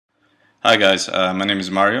Hi guys, my name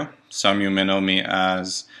is Mario. Some of you may know me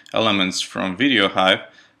as Elements from Video Hype,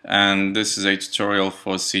 and this is a tutorial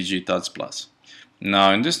for Cgtuts Plus.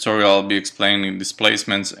 Now in this tutorial I'll be explaining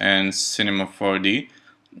displacements in Cinema 4D,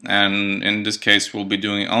 and in this case we'll be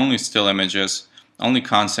doing only still images, only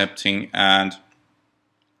concepting and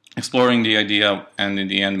exploring the idea, and in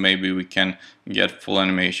the end maybe we can get full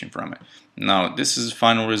animation from it. Now this is the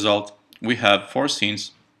final result. We have 4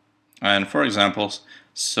 scenes and 4 examples.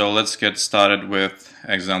 So let's get started with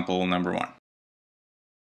example number 1.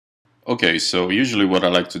 Okay, so usually what I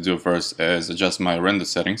like to do first is adjust my render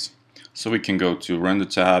settings. So we can go to Render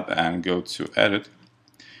tab and go to Edit.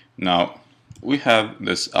 Now we have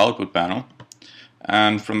this output panel,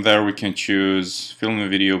 and from there we can choose film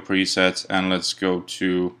and video presets, and let's go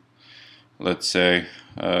to, let's say,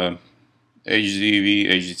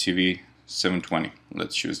 HDTV 720.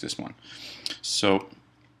 Let's choose this one. So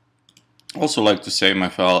also like to save my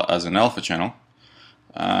file as an alpha channel,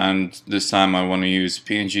 and this time I want to use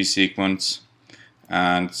PNG sequence,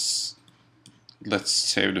 and let's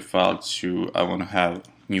save the file to, I want to have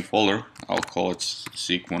new folder, I'll call it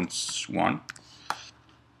sequence 1,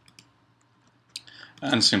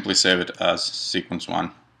 and simply save it as sequence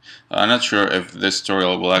 1. I'm not sure if this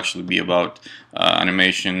tutorial will actually be about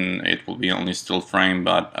animation. It will be only still frame,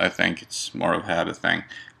 but I think it's more of a habit thing.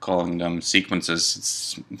 Calling them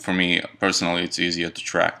sequences, for me personally, it's easier to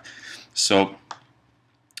track. So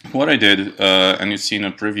what I did, and you've seen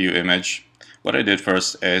a preview image, what I did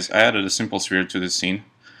first is I added a simple sphere to the scene,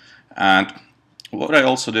 and what I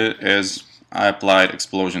also did is I applied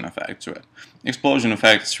explosion effect to it. Explosion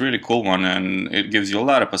effect is a really cool one, and it gives you a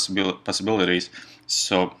lot of possibilities.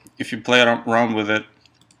 So if you play around with it,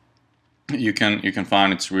 you can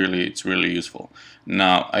find it's really useful.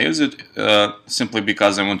 Now I use it simply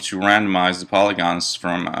because I want to randomize the polygons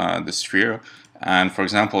from the sphere. And for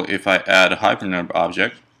example, if I add a hypernerve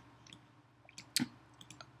object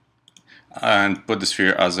and put the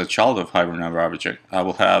sphere as a child of hypernerve object, I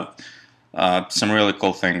will have some really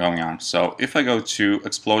cool thing going on. So if I go to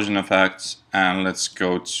explosion effects and let's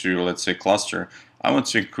go to, let's say, cluster, I want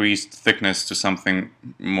to increase the thickness to something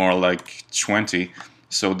more like 20,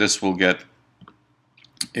 so this will get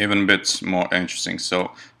even a bit more interesting.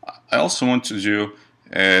 So I also want to do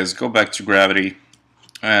is go back to gravity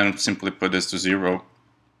and simply put this to 0.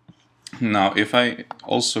 Now if I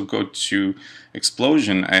also go to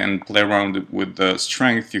explosion and play around with the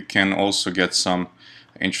strength, you can also get some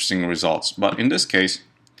interesting results. But in this case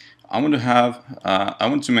I want to have I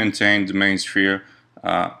want to maintain the main sphere,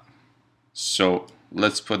 so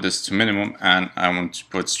let's put this to minimum, and I want to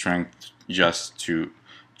put strength just to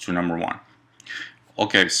number 1.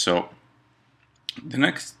 Okay, so the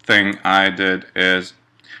next thing I did is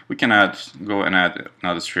we can go and add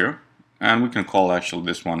another sphere, and we can call actually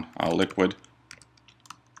this one liquid,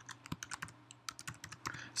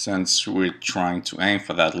 since we're trying to aim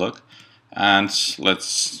for that look, and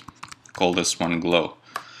let's call this one glow.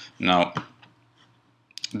 Now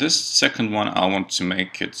this second one I want to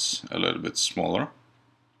make it a little bit smaller,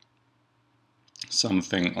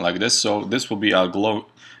 something like this. So this will be our glow,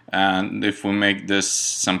 and if we make this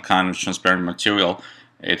some kind of transparent material,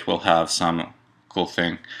 it will have some cool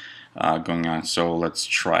thing going on. So let's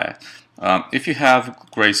try it. If you have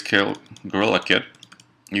Grayscale Gorilla Kit,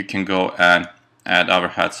 you can go and add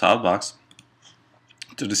overhead softbox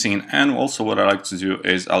to the scene. And also what I like to do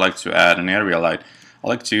is I like to add an area light. I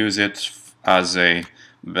like to use it as a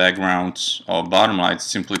background or bottom light,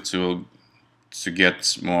 simply to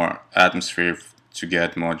get more atmosphere, to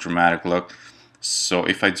get more dramatic look. So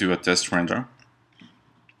if I do a test render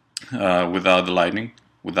without the lighting,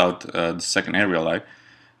 without the second area light,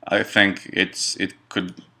 I think it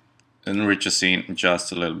could enrich a scene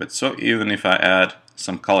just a little bit. So even if I add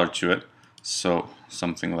some color to it, so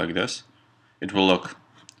something like this, it will look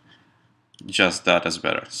just that as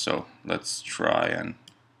better. So let's try and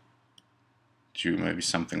do maybe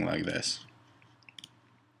something like this.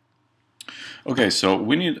 Okay, so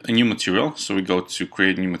we need a new material, so we go to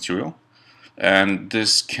create new material, and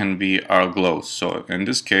this can be our glow. So in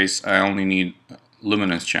this case I only need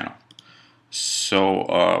luminance channel.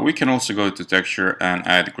 So we can also go to texture and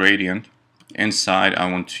add gradient. Inside I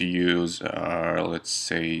want to use let's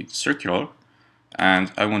say circular,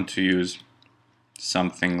 and I want to use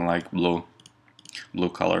something like blue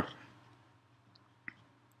color.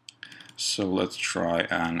 So let's try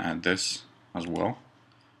and add this as well,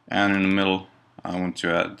 and in the middle I want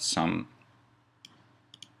to add something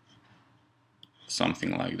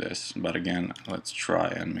like this, but again let's try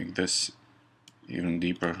and make this even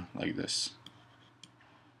deeper like this.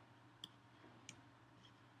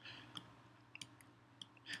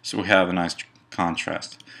 So we have a nice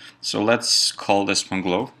contrast. So let's call this one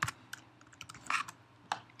glow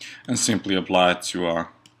and simply apply it to our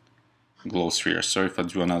glow sphere. So if I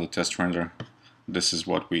do another test render, this is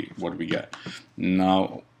what we get.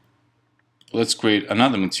 Now let's create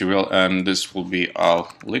another material, and this will be our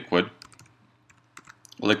liquid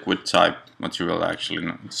type material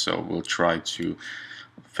actually. So we'll try to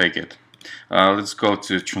fake it. Let's go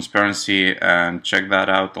to transparency and check that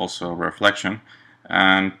out, also reflection,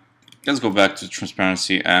 and let's go back to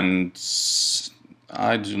transparency, and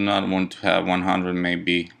I do not want to have 100,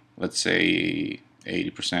 maybe let's say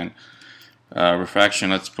 80%. Refraction,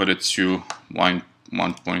 let's put it to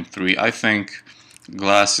 1.3. I think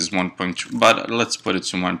glass is 1.2, but let's put it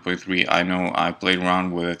to 1.3. I know I played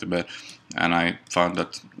around with it a bit and I found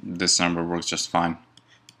that this number works just fine.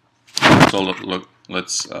 So look,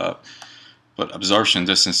 let's put absorption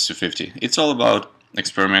distance to 50. It's all about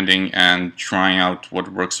experimenting and trying out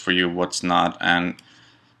what works for you, what's not, and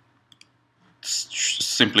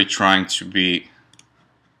simply trying to be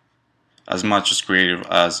as much as creative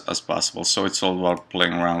as possible. So it's all about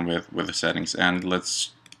playing around with the settings. And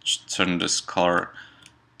let's turn this color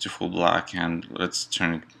to full black, and let's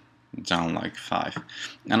turn it down like 5.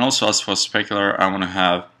 And also, as for specular, I want to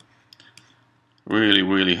have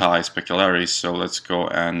really high specularity, so let's go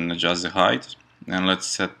and adjust the height, and let's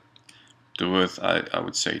set the width, I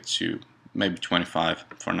would say, to maybe 25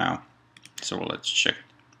 for now. So let's check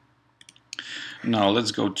it. Now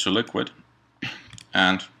let's go to liquid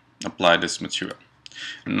and apply this material.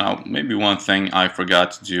 Now maybe one thing I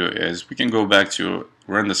forgot to do is we can go back to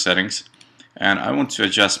render settings, and I want to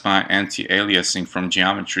adjust my anti-aliasing from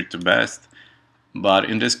geometry to best, but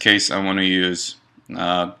in this case I want to use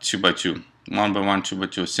 2x2, 1x1,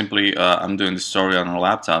 2x2. Simply I'm doing the story on a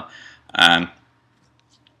laptop, and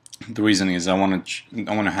the reason is I want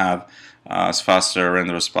to have as fast a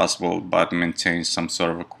render as possible but maintain some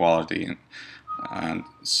sort of a quality, and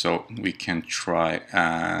so we can try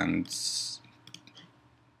and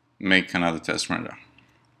make another test render.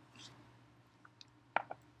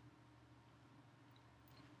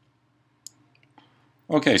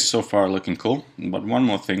 Okay, so far looking cool, but one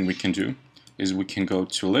more thing we can do is we can go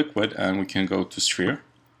to liquid and we can go to sphere,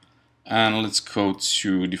 and let's go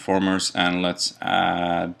to deformers and let's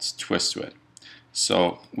add twist to it.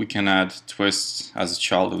 So we can add twist as a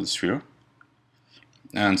child of the sphere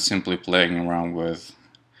and simply playing around with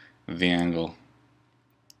the angle.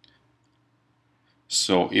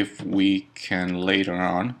 So if we can later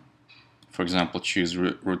on, for example, choose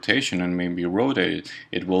rotation and maybe rotate it,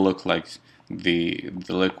 it will look like the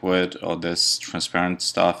liquid or this transparent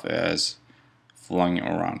stuff is flowing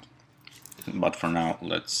around. But for now,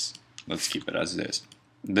 let's keep it as it is.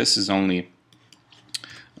 This is only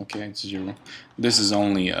okay, it's 0. This is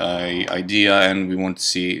only an idea, and we want to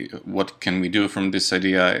see what can we do from this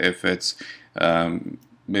idea, if it's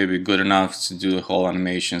maybe good enough to do the whole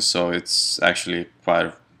animation. So it's actually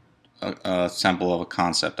quite a sample of a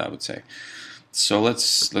concept, I would say. So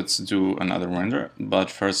let's do another render, but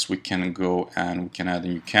first we can go and we can add a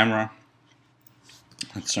new camera.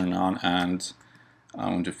 Let's turn on, and I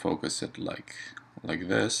want to focus it like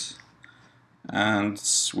this, and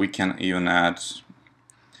we can even add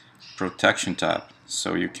protection tab.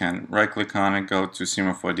 So you can right click on it, go to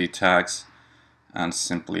Cinema 4D tags, and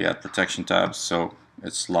simply add protection tab, so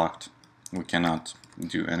it's locked. We cannot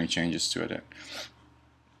do any changes to it.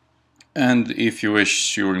 And if you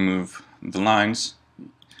wish to remove the lines,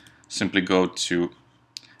 simply go to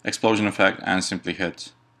explosion effect and simply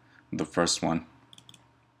hit the first one.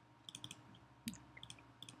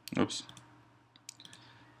 Oops,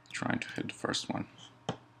 trying to hit the first one,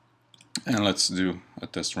 and let's do a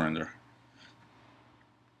test render.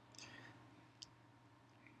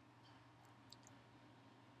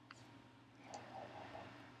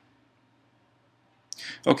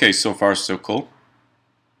 Okay, so far so cool.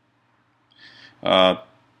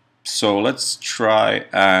 So let's try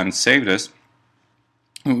and save this.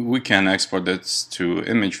 We can export this to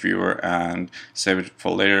image viewer and save it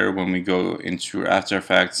for later when we go into After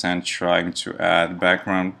Effects and trying to add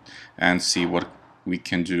background and see what we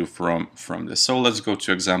can do from this. So let's go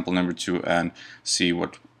to example number 2 and see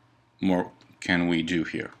what more can we do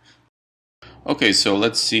here. Okay, so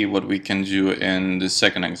let's see what we can do in the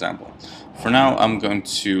second example. For now, I'm going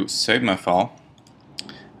to save my file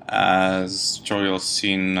as tutorial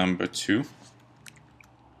scene number 2.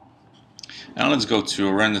 And let's go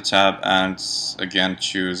to render tab and again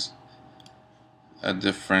choose a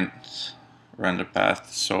different render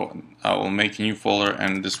path. So I will make a new folder,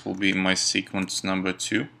 and this will be my sequence number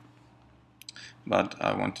 2, but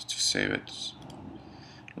I wanted to save it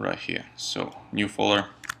right here. So new folder,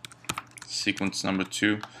 sequence number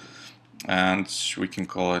 2, and we can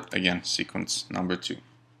call it again sequence number 2.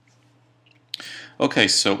 Okay,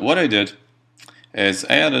 so what I did is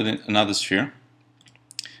I added another sphere,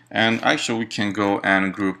 and actually we can go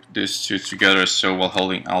and group these two together. So while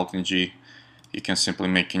holding Alt and G, you can simply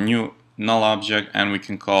make a new null object, and we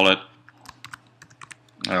can call it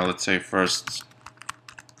let's say first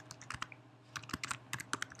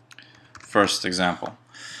example.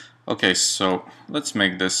 Okay, so let's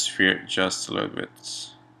make this sphere just a little bit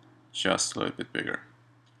bigger.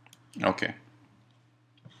 Okay,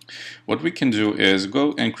 what we can do is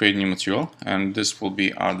go and create new material, and this will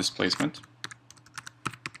be our displacement,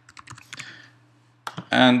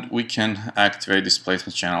 and we can activate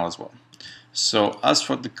displacement channel as well. So as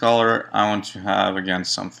for the color, I want to have again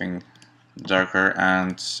something darker,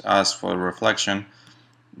 and as for the reflection,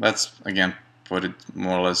 let's again put it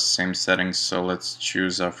more or less same settings. So let's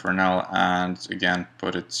choose a Fresnel and again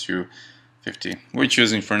put it to 50. We're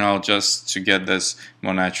choosing Fresnel just to get this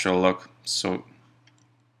more natural look, so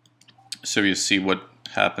you see what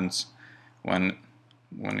happens when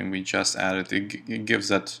we just add it. It gives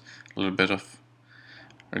that little bit of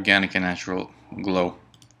organic and natural glow.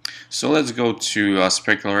 So let's go to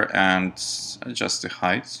specular and adjust the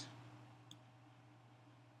height.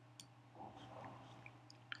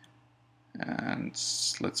 And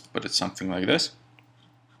let's put it something like this.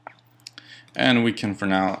 And we can for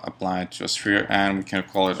now apply it to a sphere, and we can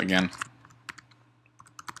call it again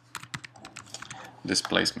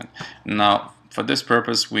displacement. Now for this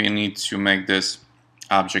purpose we need to make this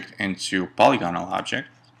object into polygonal object.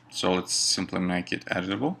 So let's simply make it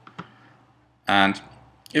editable. And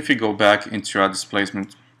if we go back into our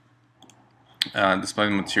displacement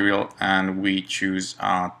material and we choose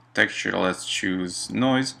our texture, let's choose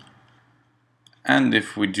noise. And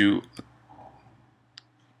if we do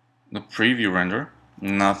the preview render,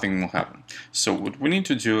 nothing will happen. So what we need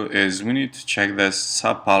to do is we need to check this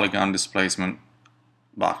sub-polygon displacement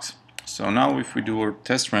box. So now if we do our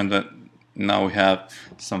test render, now we have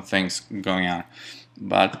some things going on.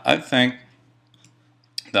 But I think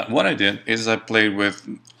that what I did is I played with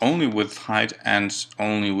only with height and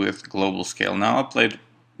only with global scale. Now I played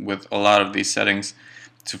with a lot of these settings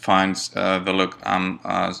to find the look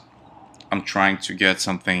I'm trying to get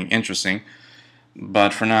something interesting,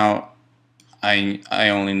 but for now I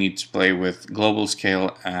only need to play with global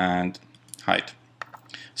scale and height.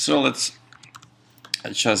 So let's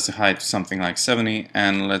adjust the height to something like 70,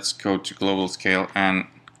 and let's go to global scale and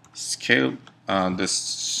scale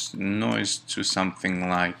this noise to something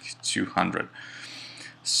like 200.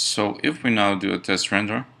 So if we now do a test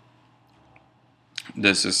render,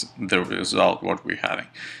 this is the result what we're having.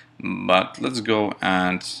 But let's go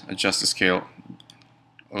and adjust the scale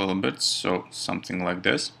a little bit, so something like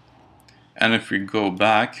this. And if we go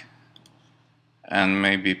back and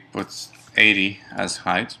maybe put 80 as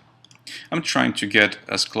height, I'm trying to get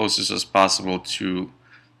as close as possible to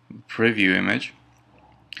preview image,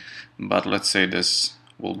 but let's say this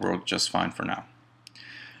will work just fine for now.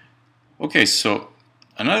 Okay, so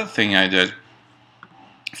another thing I did,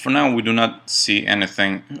 for now we do not see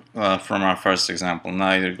anything from our first example,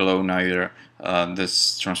 neither glow, neither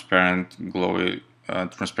this transparent glowy,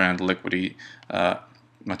 transparent liquidy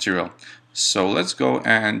material. So let's go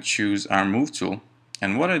and choose our move tool,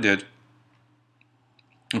 and what I did,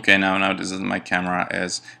 okay, now this is my camera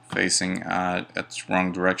is facing its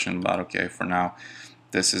wrong direction, but okay, for now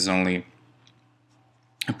this is only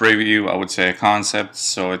a preview, I would say a concept,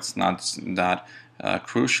 so it's not that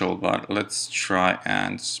crucial, but let's try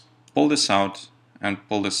and pull this out and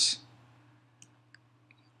pull this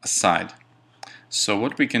aside. So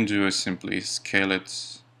what we can do is simply scale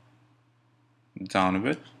it down a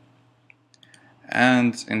bit,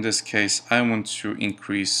 and in this case I want to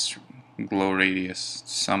increase glow radius to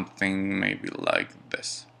something maybe like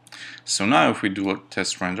this. So now if we do a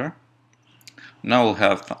test render, now we'll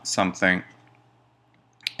have something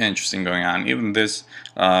interesting going on. Even this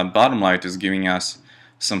bottom light is giving us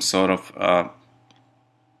some sort of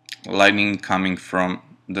lighting coming from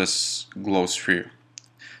this glow sphere.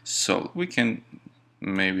 So we can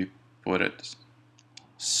maybe put it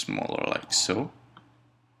smaller like so,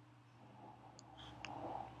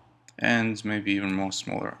 and maybe even more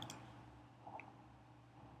smaller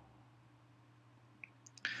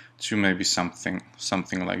to maybe something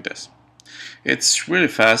like this. It's really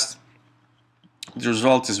fast. The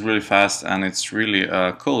result is really fast and it's really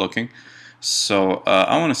cool looking. So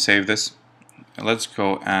I want to save this. Let's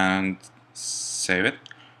go and save it.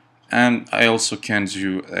 And I also can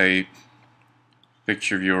do a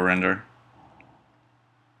picture viewer render.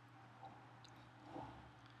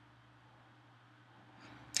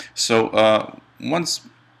 So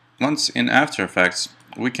once in After Effects,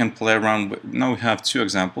 we can play around with, now we have two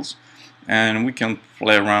examples, and we can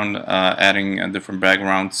play around adding different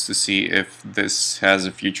backgrounds to see if this has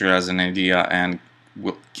a future as an idea, and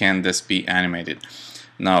can this be animated.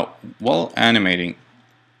 Now, while animating,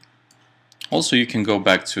 also you can go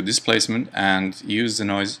back to Displacement and use the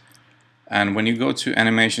noise, and when you go to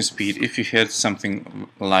animation speed, if you hit something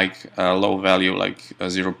like a low value like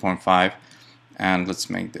 0.5, and let's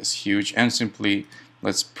make this huge, and simply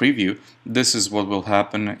let's preview, this is what will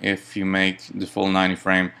happen if you make the full 90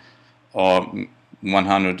 frame or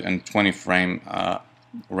 120 frame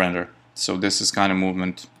render. So this is kind of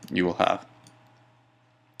movement you will have,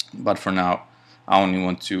 but for now I only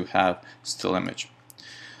want to have still image.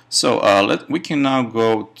 So we can now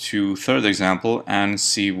go to third example and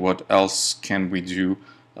see what else can we do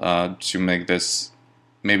to make this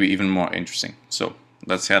maybe even more interesting. So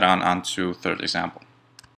let's head on to third example.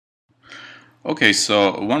 Okay,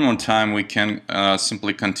 so one more time we can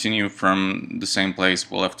simply continue from the same place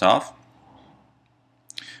we left off.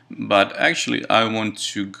 But actually I want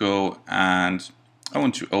to go and I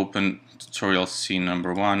want to open tutorial scene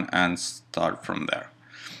number 1 and start from there.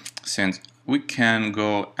 Since we can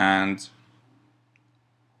go and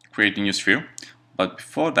create a new sphere, but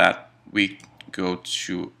before that we go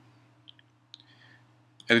to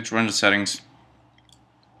edit render settings,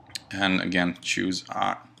 and again choose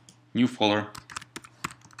our new folder,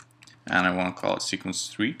 and I want to call it sequence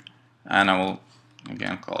 3, and I will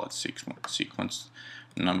again call it sequence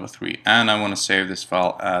number 3, and I want to save this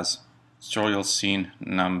file as tutorial scene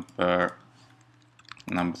number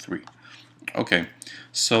 3. Okay,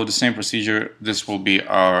 so the same procedure, this will be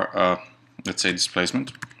our let's say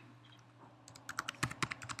displacement,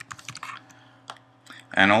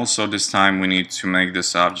 and also this time we need to make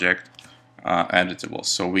this object editable,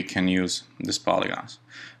 so we can use these polygons.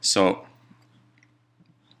 So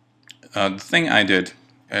the thing I did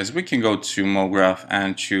is we can go to MoGraph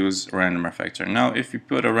and choose random effector. Now if you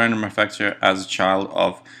put a random effector as a child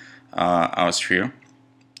of our sphere,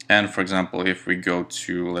 and for example if we go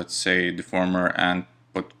to, let's say, deformer and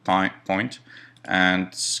put point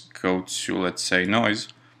and go to, let's say, noise,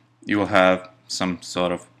 you will have some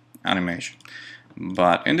sort of animation.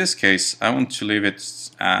 But in this case I want to leave it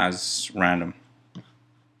as random,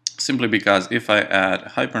 simply because if I add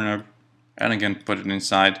hypernerve and again put it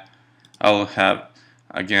inside, I will have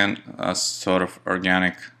again a sort of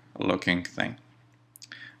organic looking thing.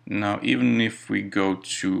 Now even if we go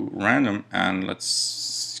to random and let's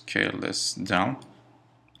scale this down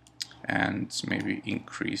and maybe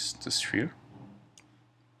increase the sphere,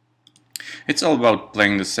 it's all about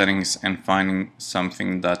playing the settings and finding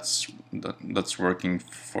something that's working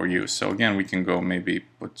for you. So again we can go maybe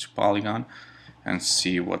put to polygon and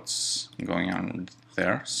see what's going on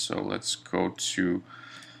there. So let's go to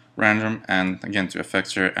random and again to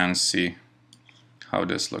effector and see how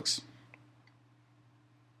this looks.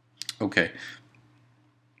 Okay,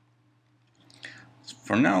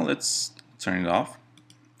 for now let's turn it off,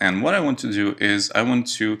 and what I want to do is I want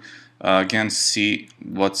to again see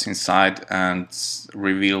what's inside and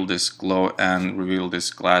reveal this glow and reveal this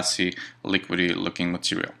glassy liquidy looking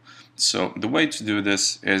material. So the way to do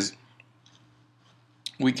this is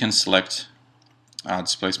we can select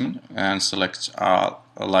displacement and select a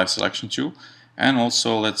live selection tool, and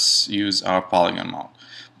also let's use our polygon mode.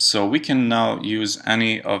 So we can now use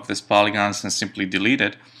any of these polygons and simply delete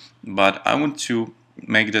it, but I want to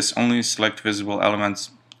make this only select visible elements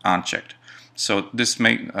unchecked. So this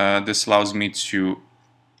allows me to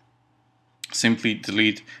simply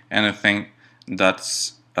delete anything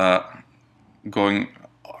that's going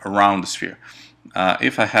around the sphere.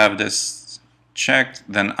 If I have this checked,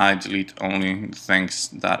 then I delete only things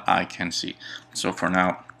that I can see. So for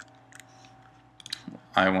now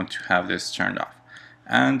I want to have this turned off,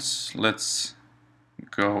 and let's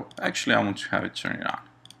go, actually I want to have it turned on,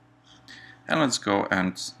 and let's go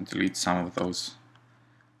and delete some of those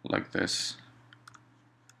like this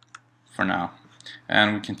for now,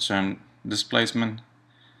 and we can turn displacement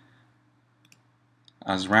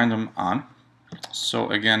as random on. So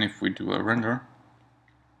again if we do a render,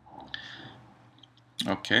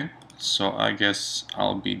 okay, so I guess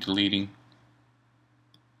I'll be deleting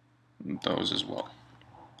those as well.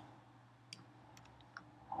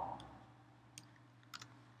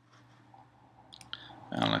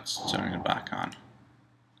 And let's turn it back on.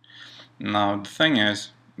 Now the thing is,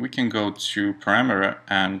 we can go to parameter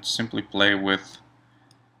and simply play with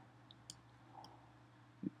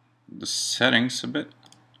the settings a bit,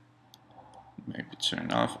 maybe turn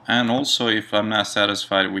it off, and also if I'm not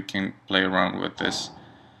satisfied we can play around with this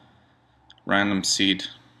random seed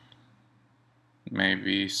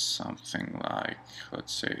maybe something like,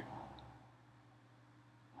 let's say,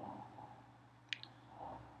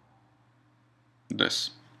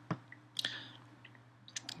 this.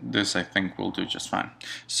 This I think will do just fine.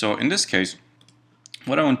 So in this case,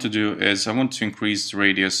 what I want to do is I want to increase the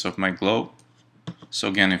radius of my globe. So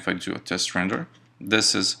again, if I do a test render,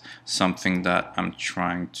 this is something that I'm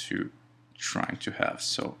trying to have.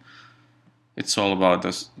 So it's all about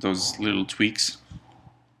those little tweaks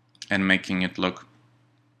and making it look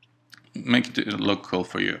cool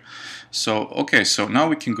for you. So okay, so now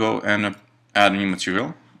we can go and add new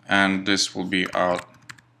material, and this will be our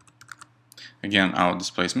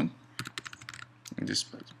displacement.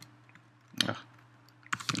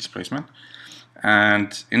 Displacement.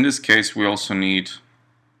 And in this case, we also need,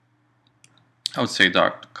 I would say,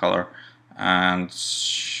 dark color. And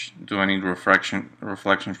do I need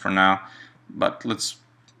reflection for now? But let's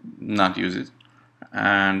not use it.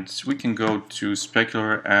 And we can go to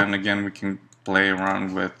specular, and again we can play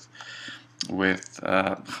around with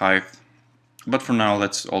height. But for now,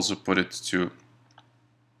 let's also put it to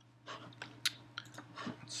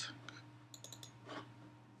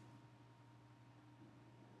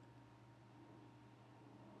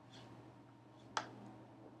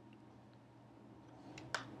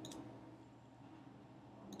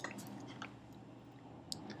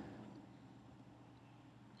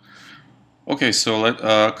okay, so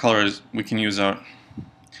colors we can use our,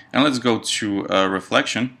 and let's go to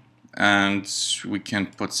reflection, and we can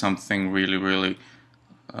put something really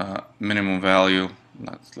minimum value.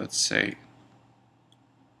 Let's say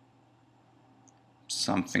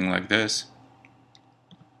something like this.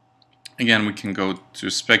 Again, we can go to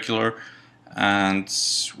specular, and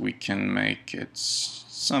we can make it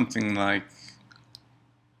something like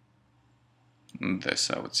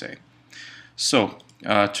this, I would say. So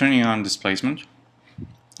turning on displacement,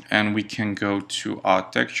 and we can go to our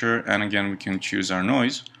texture, and again we can choose our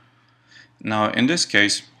noise. Now in this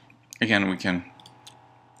case, again we can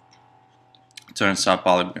turn sub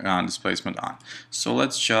polygon displacement on. So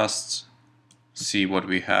let's just see what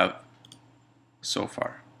we have so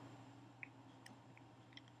far.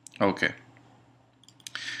 Okay.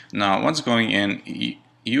 Now once going in,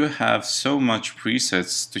 you have so much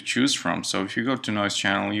presets to choose from. So if you go to noise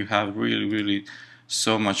channel, you have really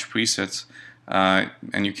so much presets,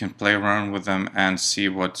 and you can play around with them and see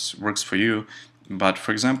what works for you. But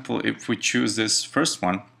for example, if we choose this first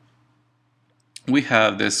one, we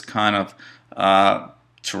have this kind of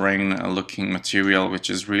terrain looking material, which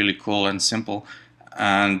is really cool and simple,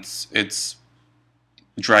 and it's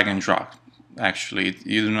drag and drop. Actually,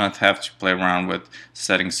 you do not have to play around with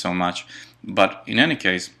settings so much. But in any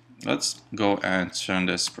case, let's go and turn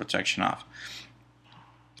this protection off.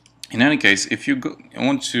 In any case, if you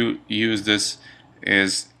want to use this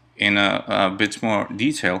is in a bit more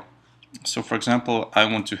detail. So for example, I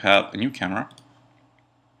want to have a new camera,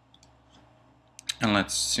 and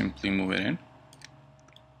let's simply move it in.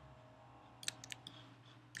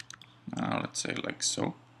 Let's say like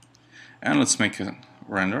so, and let's make a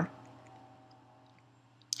render.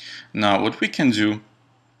 Now what we can do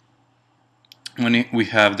when we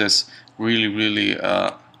have this really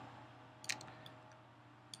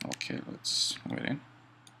okay, let's move it in.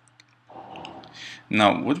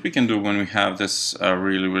 Now what we can do when we have this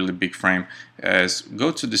really big frame is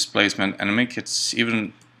go to displacement and make it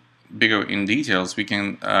even bigger in details. We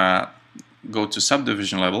can go to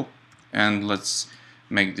subdivision level, and let's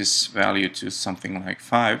make this value to something like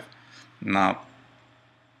 5. Now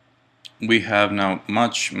we have now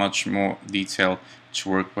much more detail to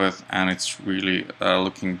work with, and it's really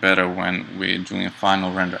looking better when we're doing a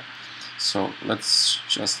final render. So let's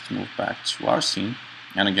just move back to our scene,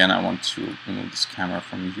 and again I want to remove this camera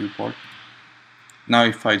from the viewport. Now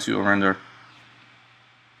if I do a render,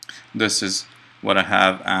 this is what I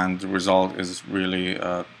have, and the result is really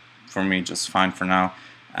for me just fine for now,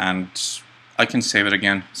 and I can save it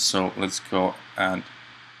again. So let's go and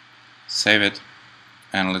save it,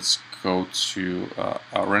 and let's go to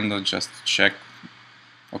our render just to check.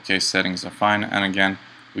 Okay, settings are fine, and again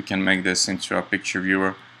we can make this into a picture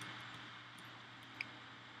viewer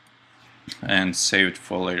and save it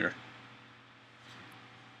for later.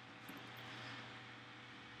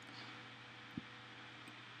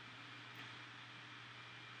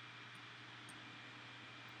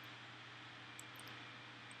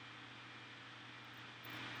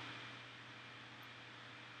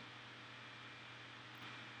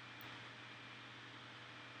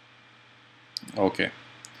 Okay,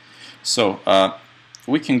 so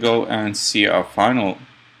we can go and see our final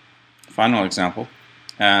example,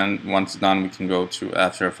 and once done we can go to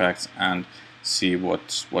After Effects and see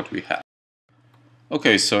what we have.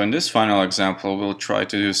 Okay, so in this final example, we'll try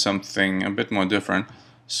to do something a bit more different.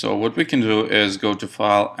 So what we can do is go to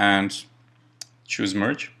File and choose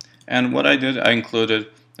Merge. And what I did, I included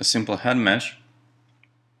a simple head mesh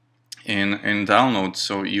in download,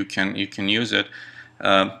 so you can use it.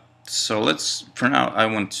 So let's, for now, I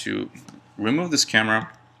want to remove this camera,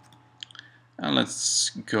 and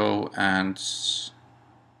let's go and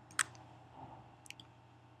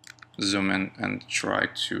zoom in and try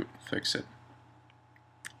to fix it.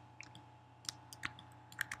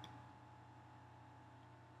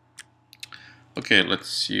 Okay,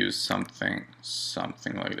 let's use something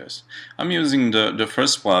like this. I'm using the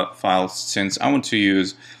first file since I want to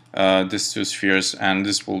use these two spheres, and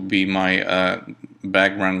this will be my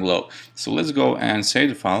background glow. So let's go and save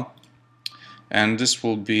the file, and this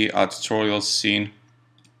will be a tutorial scene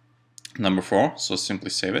number 4. So simply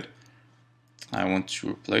save it. I want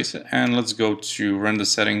to replace it, and let's go to render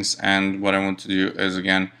settings, and what I want to do is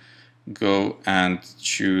again go and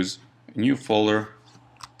choose a new folder,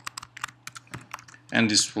 and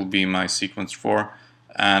this will be my sequence 4,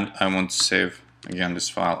 and I want to save again this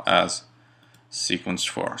file as sequence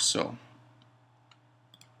 4. So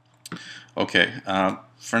okay,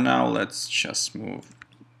 for now let's just move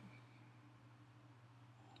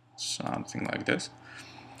something like this,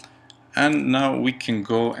 and now we can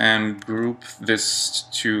go and group these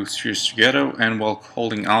two spheres together, and while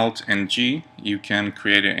holding Alt and G you can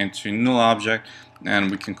create it into a null object, and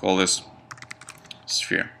we can call this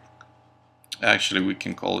sphere. Actually, we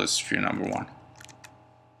can call this sphere number 1.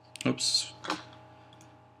 Oops.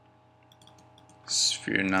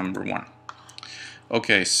 Sphere number 1.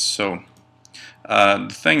 Okay, so the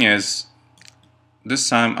thing is, this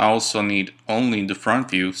time I also need only the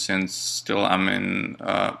front view, since still I'm in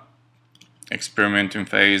experimenting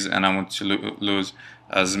phase and I want to lose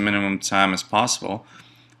as minimum time as possible.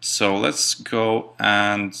 So let's go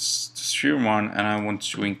and sphere 1, and I want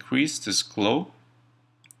to increase this glow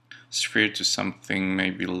sphere to something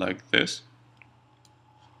maybe like this,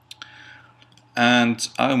 and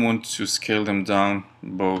I want to scale them down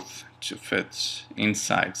both to fit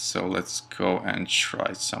inside. So let's go and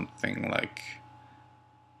try something like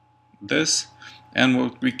this, and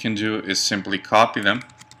what we can do is simply copy them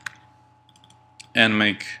and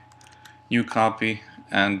make new copy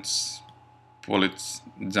and pull it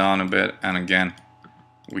down a bit, and again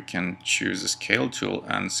we can choose a scale tool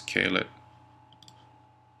and scale it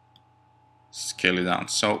down.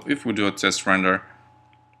 So if we do a test render,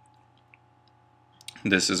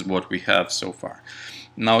 this is what we have so far.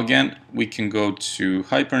 Now again we can go to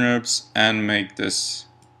HyperNerbs and make this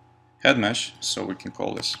head mesh, so we can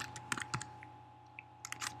call this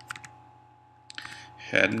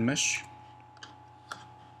head mesh,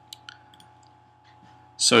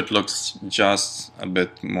 so it looks just a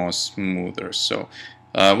bit more smoother. So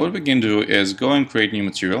what we can do is go and create new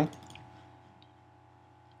material.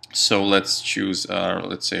 So let's choose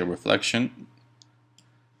let's say reflection,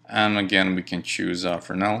 and again we can choose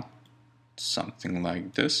Fresnel, something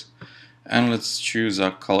like this, and let's choose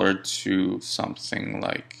a color to something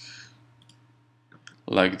like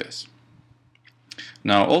this.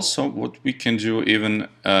 Now also what we can do, even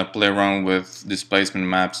play around with displacement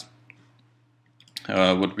maps,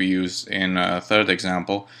 what we use in a third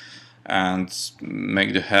example, and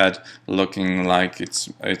make the head looking like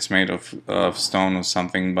it's made of stone or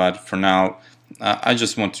something. But for now I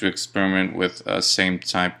just want to experiment with same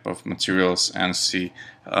type of materials and see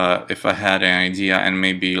if I had an idea, and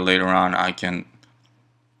maybe later on I can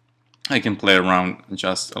play around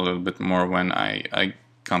just a little bit more when I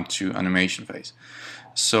come to animation phase.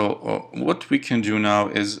 So what we can do now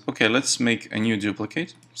is, okay, let's make a new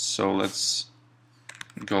duplicate. So let's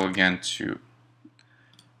go again to,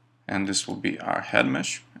 and this will be our head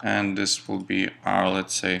mesh, and this will be our,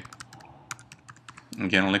 let's say,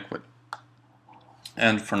 again, liquid.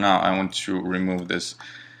 And for now I want to remove this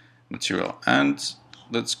material, and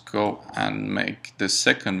let's go and make the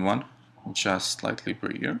second one just slightly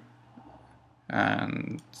bigger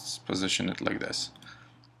and position it like this.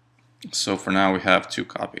 So for now we have 2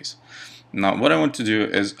 copies. Now what I want to do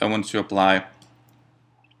is I want to apply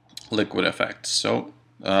liquid effect. So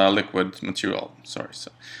liquid material, sorry.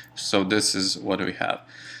 So this is what we have.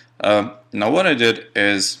 Now what I did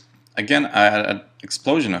is, again, I had an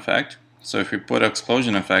explosion effect. So if we put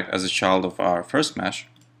explosion effect as a child of our first mesh,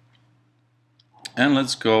 and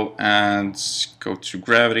let's go to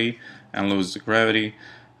gravity and lose the gravity,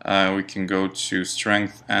 we can go to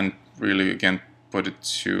strength and really again put it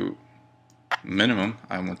to minimum.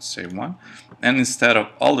 I want to say 1, and instead of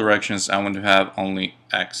all directions I want to have only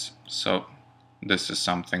X. So this is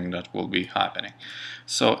something that will be happening.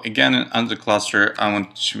 So again, under cluster, I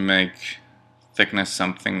want to make thickness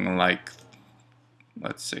something like,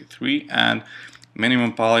 let's say 3, and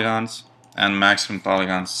minimum polygons and maximum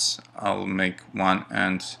polygons I'll make 1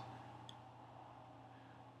 and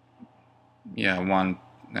 1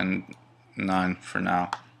 and 9 for now.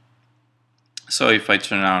 So if I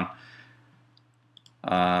turn on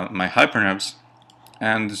my hypernubs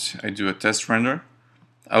and I do a test render,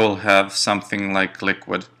 I will have something like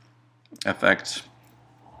liquid effect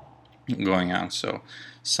going on, so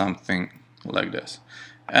something like this.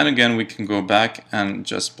 And again, we can go back and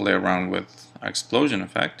just play around with our explosion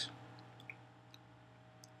effect,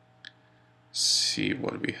 see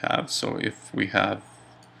what we have. So if we have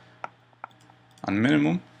on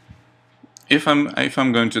minimum, if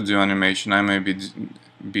I'm going to do animation, I may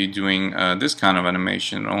be doing this kind of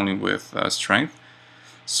animation only with strength.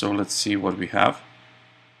 So let's see what we have.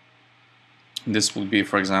 This will be,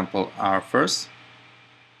 for example, our first,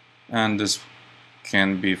 and this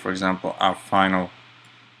can be, for example, our final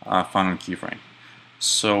keyframe.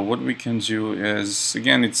 So what we can do is,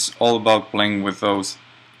 again, it's all about playing with those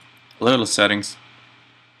little settings,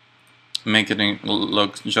 make it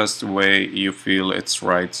look just the way you feel it's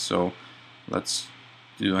right. So let's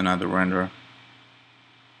do another render.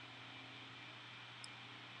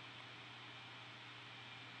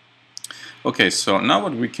 Okay, so now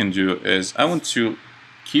what we can do is, I want to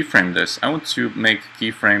keyframe this. I want to make a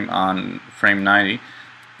keyframe on frame 90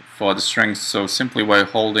 for the strength. So simply by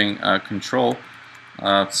holding Control,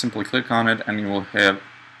 simply click on it, and you will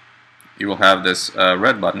have this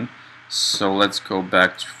red button. So let's go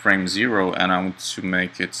back to frame 0, and I want to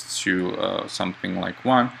make it to something like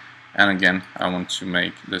 1. And again, I want to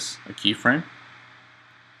make this a keyframe,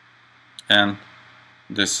 and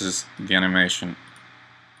this is the animation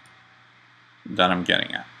that I'm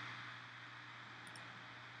getting at.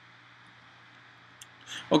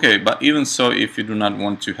 Okay, but even so, if you do not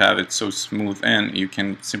want to have it so smooth in, you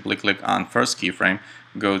can simply click on first keyframe,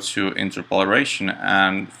 go to interpolation,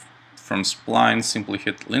 and from spline simply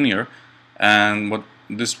hit linear, and what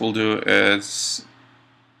this will do is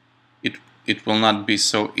it will not be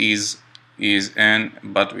so ease in,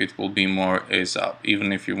 but it will be more ease out.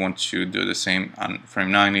 Even if you want to do the same on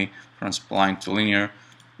frame 90, from spline to linear,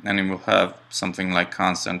 and it will have something like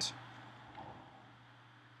constant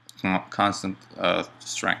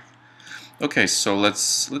strength. Okay, so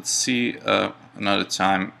let's see another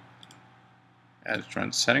time. Edit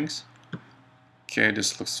render settings. Okay,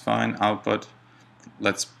 this looks fine. Output.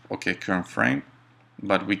 Okay, current frame,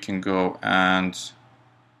 but we can go and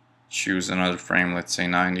choose another frame. Let's say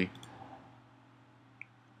 90.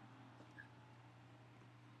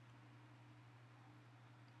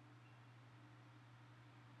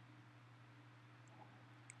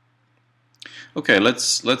 Okay,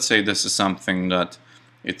 let's say this is something that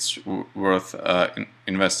it's worth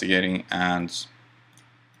investigating and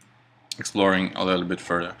exploring a little bit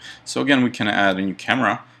further. So again, we can add a new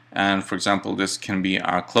camera, and for example, this can be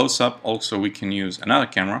our close-up. Also, we can use another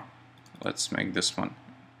camera. Let's make this one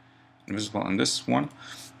invisible and this one,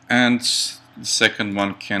 and the second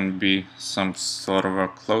one can be some sort of a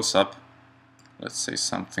close-up. Let's say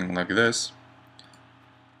something like this.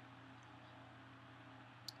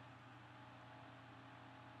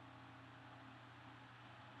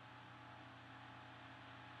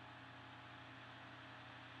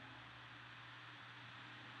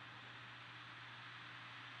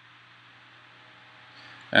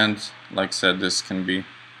 And like I said, this can be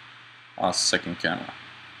our second camera.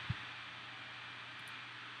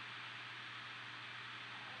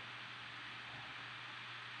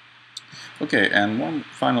 Okay, and one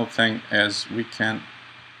final thing is we can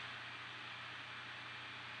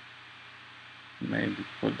maybe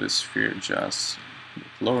put this sphere just a bit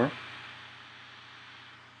lower.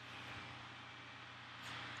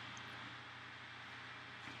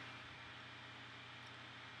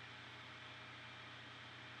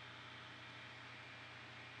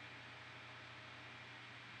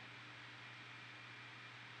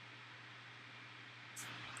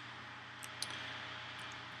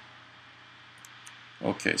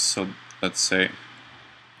 Okay, so let's say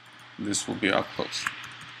this will be our close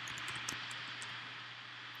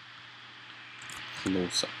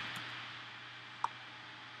up.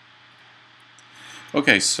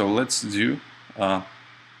 Okay, so let's do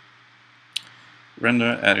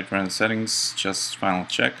render, edit render settings, just final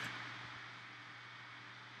check.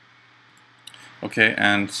 Okay,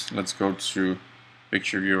 and let's go to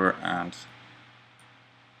picture viewer and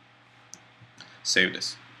save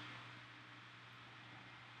this.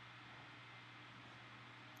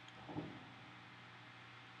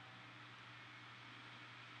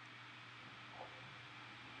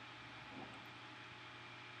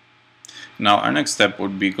 Now our next step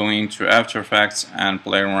would be going into After Effects and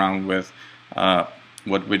playing around with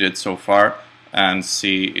what we did so far and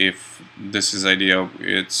see if this is ideal.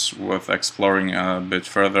 It's worth exploring a bit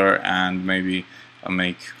further and maybe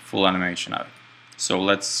make full animation out of it. So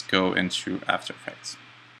let's go into After Effects.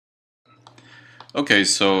 Okay,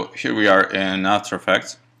 so here we are in After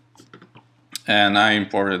Effects, and I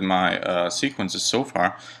imported my sequences so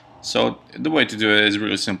far. So the way to do it is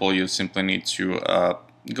really simple. You simply need to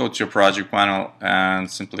go to your project panel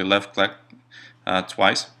and simply left click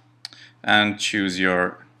twice and choose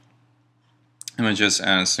your images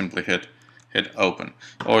and simply hit open.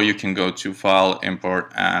 Or you can go to File,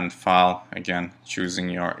 Import, and File, again choosing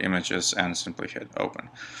your images and simply hit open.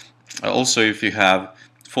 Also, if you have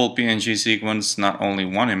full PNG sequence, not only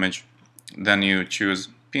one image, then you choose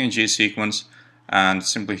PNG sequence and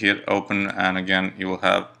simply hit open, and again you will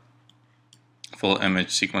have full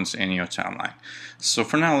image sequence in your timeline. So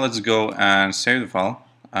for now, let's go and save the file.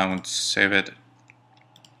 I want to save it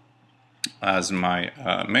as my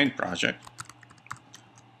main project.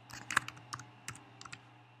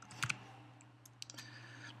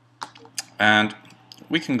 And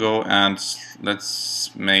we can go and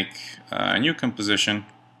let's make a new composition,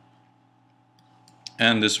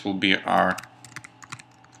 and this will be our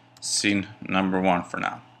scene number 1 for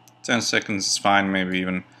now. 10 seconds is fine, maybe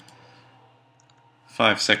even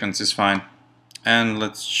 5 seconds is fine. And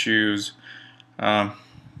let's choose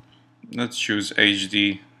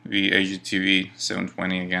HD HDTV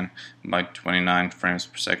 720 again by 29 frames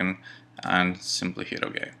per second and simply hit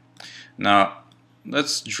OK. Now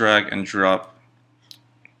let's drag and drop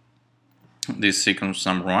this sequence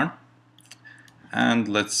number 1 and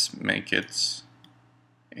let's make it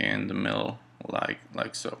in the middle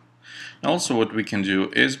like so. And also what we can do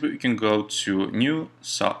is we can go to new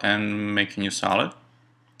and make a new solid,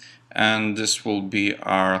 and this will be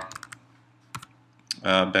our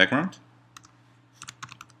background.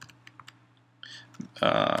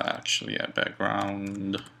 Actually, yeah,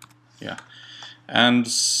 background, yeah. And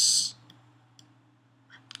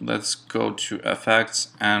let's go to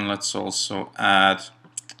effects and let's also add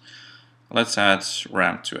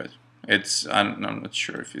ramp to it. I'm not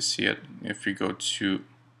sure if you see it. If you go to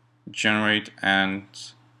generate and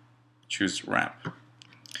choose ramp,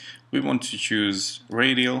 we want to choose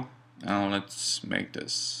radial. Now let's make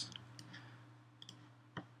this,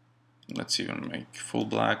 let's even make full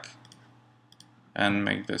black and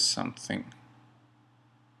make this something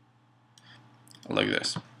like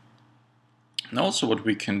this. And also what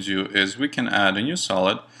we can do is we can add a new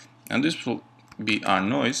solid, and this will be our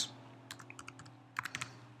noise.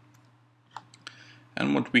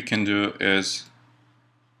 And what we can do is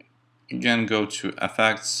again go to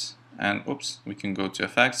effects and we can go to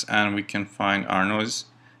effects and we can find our noise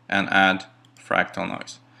and add fractal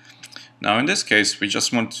noise. Now in this case we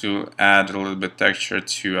just want to add a little bit texture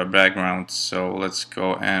to our background, so let's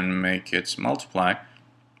go and make it multiply,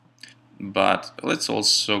 but let's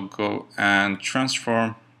also go and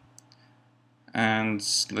transform, and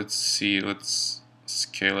let's see, let's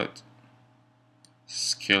scale it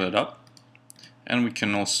up, and we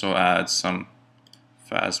can also add some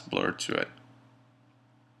fast blur to it,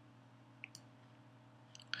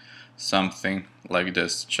 something like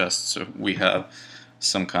this, just so we have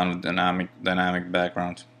some kind of dynamic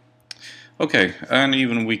background. Okay, and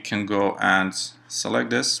even we can go and select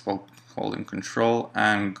this while holding Control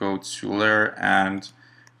and go to Layer and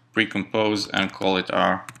Recompose and call it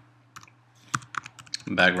our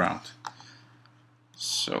background.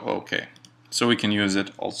 So okay, so we can use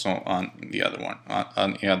it also on the other one,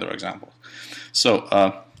 on the other example. So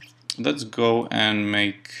let's go and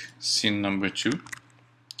make scene number 2.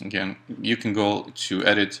 Again, you can go to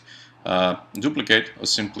edit, duplicate, or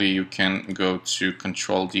simply you can go to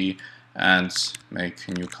Control D and make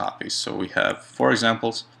a new copy. So we have 4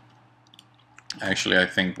 examples. Actually, I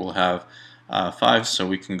think we'll have 5. So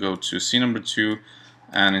we can go to scene number 2,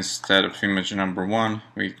 and instead of image number 1,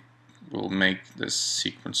 we will make this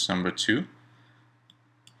sequence number 2.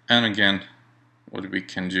 And again, what we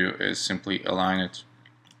can do is simply align it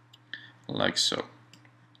like so.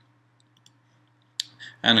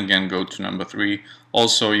 And again go to number 3.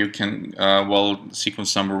 Also you can, while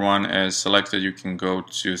sequence number 1 is selected, you can go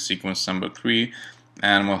to sequence number 3,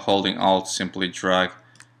 and while holding Alt simply drag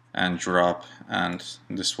and drop, and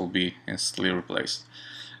this will be instantly replaced.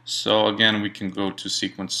 So again we can go to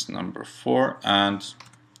sequence number 4, and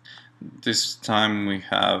this time we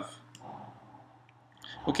have,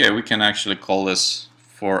 okay, we can actually call this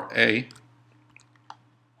 4A,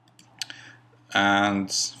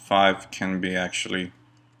 and 5 can be actually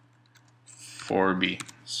 4B.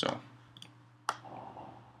 So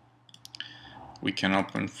we can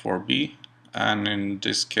open 4B, and in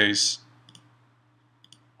this case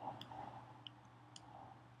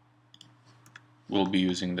we'll be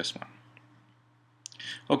using this one.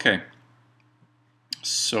 Okay,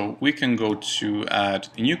 so we can go to add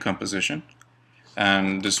a new composition,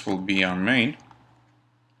 and this will be our main.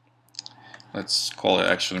 Let's call it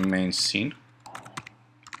actually main scene.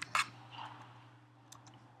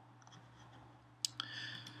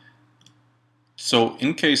 So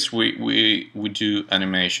in case we do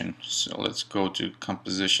animation, so let's go to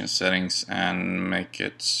composition settings and make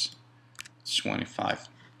it 25.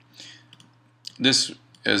 This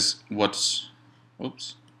is what's,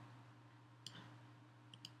 oops.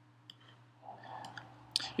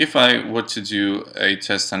 If I were to do a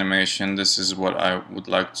test animation, this is what I would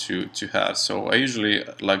like to have. So I usually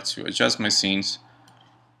like to adjust my scenes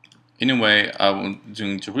in a way I'm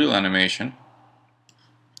doing the real animation,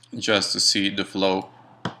 just to see the flow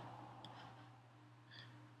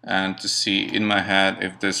and to see in my head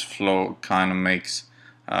if this flow kind of makes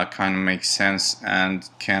sense, and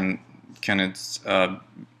can it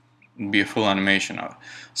be a full animation of.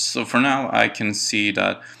 So for now I can see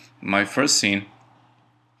that my first scene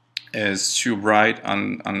is too bright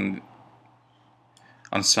on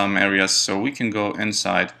some areas, so we can go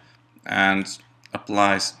inside and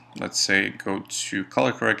apply, let's say go to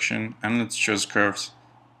color correction, and let's choose curves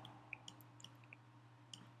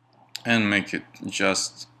and make it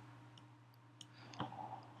just,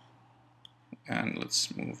 and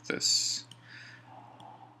let's move this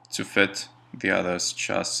to fit the others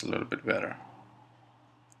just a little bit better.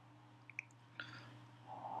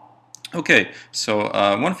 Okay, so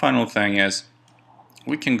one final thing is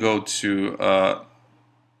we can go to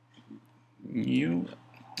new,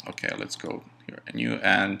 okay, let's go here, new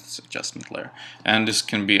and adjustment layer, and this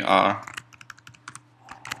can be our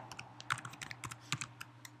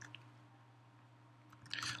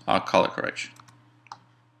color correction.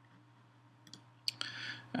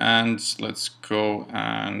 And let's go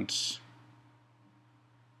and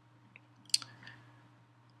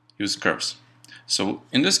use curves. So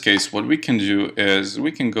in this case what we can do is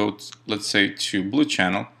we can go let's say to blue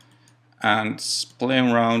channel and play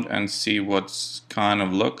around and see what kind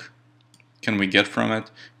of look can we get from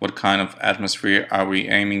it, what kind of atmosphere are we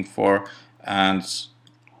aiming for. And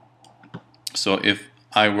so if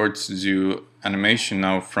I were to do animation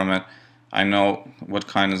now from it, I know what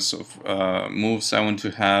kinds of moves I want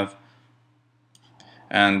to have,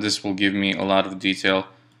 and this will give me a lot of detail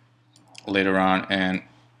later on in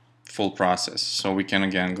full process. So we can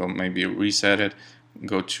again go maybe reset it,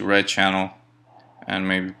 go to red channel, and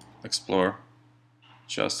maybe explore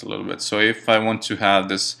just a little bit. So if I want to have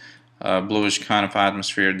this bluish kind of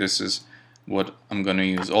atmosphere, this is what I'm going to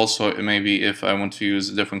use. Also maybe if I want to use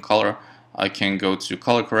a different color, I can go to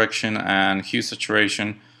color correction and hue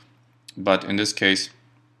saturation, but in this case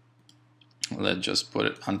let's just put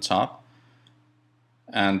it on top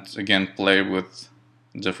and again play with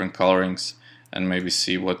different colorings and maybe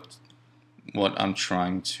see what I'm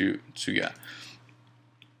trying to get.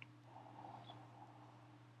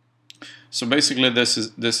 So basically this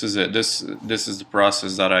is it. This is the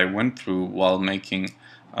process that I went through while making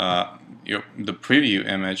the preview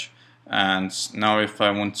image. And now if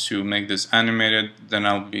I want to make this animated, then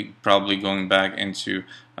I'll be probably going back into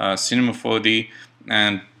Cinema 4D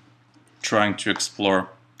and trying to explore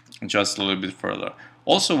just a little bit further.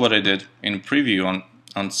 Also what I did in preview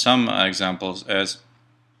on some examples is,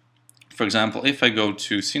 for example, if I go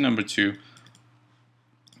to scene number 2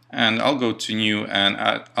 and I'll go to new and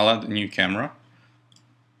I'll add a new camera.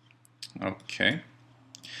 Okay.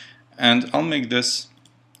 And I'll make this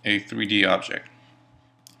a 3D object.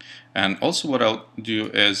 And also what I'll do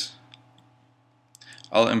is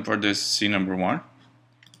I'll import this scene number 1,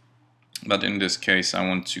 but in this case I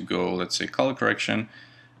want to go, let's say, color correction,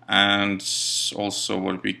 and also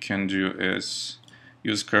what we can do is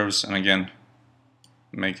use curves and again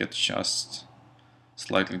make it just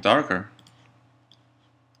slightly darker.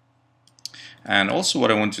 And also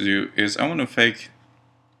what I want to do is I want to fake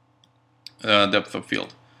depth of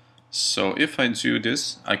field. So if I do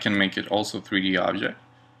this, I can make it also 3D object.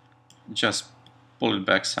 Just pull it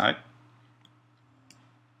back side.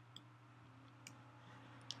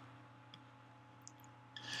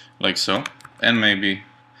 Like so. And maybe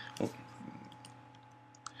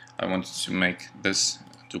I wanted to make this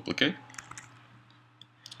duplicate.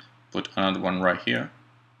 Put another one right here.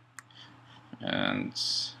 And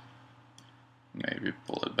maybe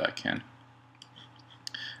pull it back in.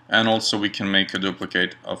 And also we can make a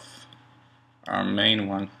duplicate of our main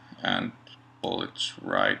one and pull it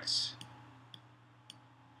right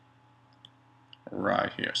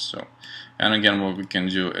right here. So, and again, what we can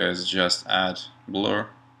do is just add blur.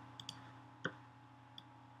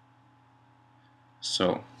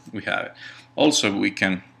 So we have it. Also, we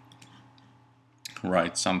can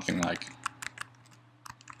write something like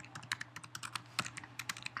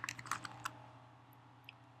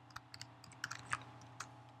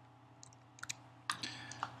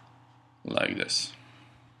this.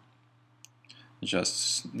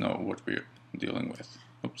 Just know what we're dealing with.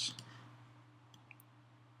 Oops.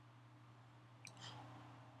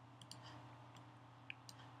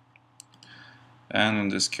 And in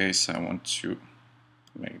this case, I want to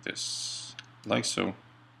make this like so,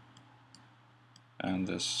 and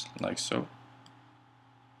this like so,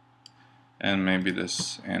 and maybe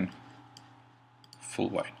this in full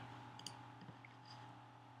white.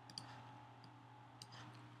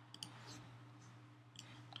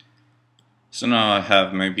 So now I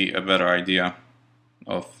have maybe a better idea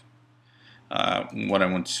of what I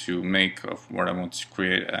want to make, of what I want to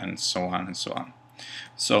create, and so on and so on.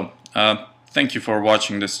 So thank you for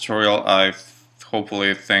watching this tutorial. I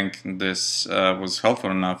hopefully think this was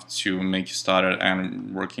helpful enough to make you started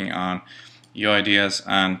and working on your ideas.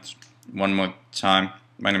 And one more time,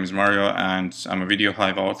 my name is Mario and I'm a Video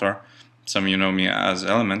Hive author. Some of you know me as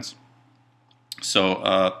Element.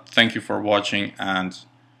 So thank you for watching, and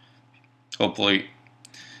hopefully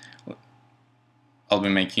I'll be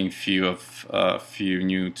making a few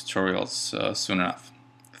new tutorials soon enough.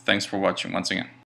 Thanks for watching once again.